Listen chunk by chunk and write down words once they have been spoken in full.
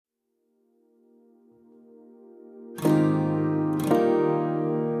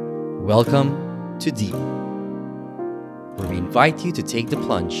Welcome to Deep, where we invite you to take the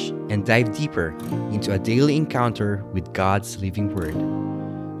plunge and dive deeper into a daily encounter with God's living Word.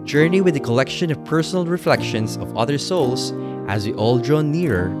 Journey with a collection of personal reflections of other souls as we all draw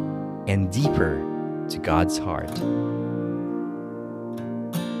nearer and deeper to God's heart.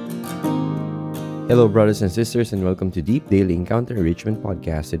 Hello, brothers and sisters, and welcome to Deep Daily Encounter Enrichment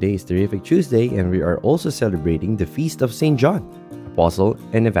Podcast. Today is Terrific Tuesday, and we are also celebrating the Feast of St. John, Apostle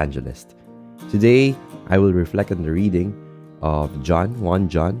and Evangelist. Today, I will reflect on the reading of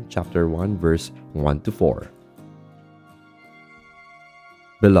John chapter 1, verse 1 to 4.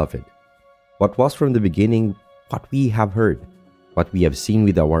 Beloved, what was from the beginning, what we have heard, what we have seen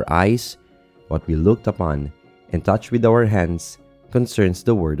with our eyes, what we looked upon and touched with our hands, concerns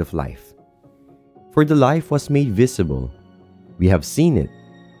the word of life. For the life was made visible. We have seen it,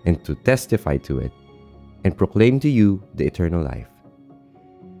 and to testify to it, and proclaim to you the eternal life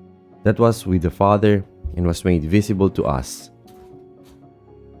that was with the Father and was made visible to us.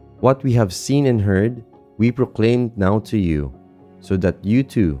 What we have seen and heard, we proclaim now to you, so that you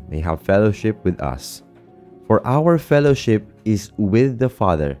too may have fellowship with us. For our fellowship is with the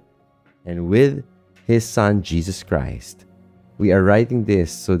Father and with His Son Jesus Christ. We are writing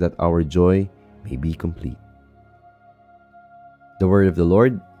this so that our joy may be complete. The word of the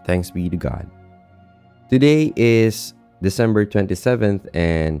Lord. Thanks be to God. Today is December 27th,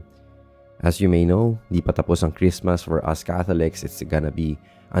 and as you may know, di pa tapos ang Christmas for us Catholics. It's gonna be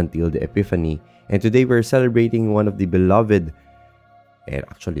until the Epiphany. And today we're celebrating one of the beloved, and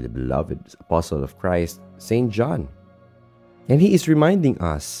actually the beloved apostle of Christ, St. John. And he is reminding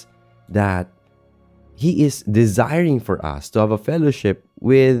us that he is desiring for us to have a fellowship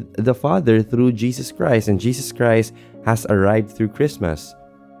with the Father through Jesus Christ. And Jesus Christ has arrived through Christmas.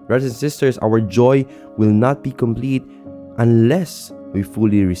 Brothers and sisters, our joy will not be complete unless we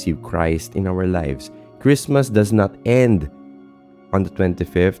fully receive Christ in our lives. Christmas does not end on the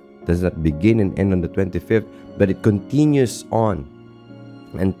 25th, does not begin and end on the 25th, but it continues on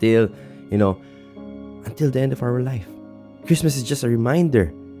until the end of our life. Christmas is just a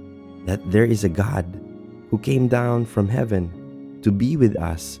reminder that there is a God who came down from heaven to be with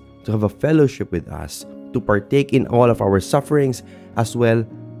us, to have a fellowship with us, to partake in all of our sufferings as well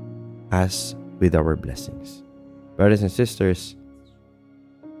as with our blessings. Brothers and sisters,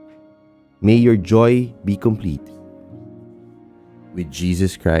 may your joy be complete with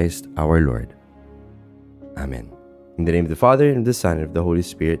Jesus Christ our Lord. Amen. In the name of the Father, and of the Son, and of the Holy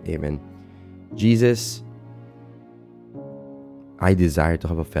Spirit. Amen. Jesus, I desire to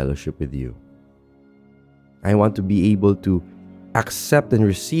have a fellowship with you. I want to be able to accept and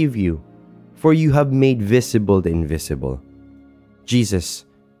receive you, for you have made visible the invisible. Jesus,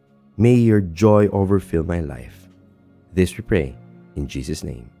 may your joy overfill my life. This we pray in Jesus'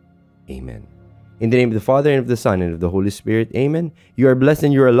 name. Amen. In the name of the Father, and of the Son, and of the Holy Spirit. Amen. You are blessed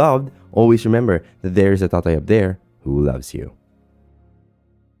and you are loved. Always remember that there is a Tatay up there who loves you.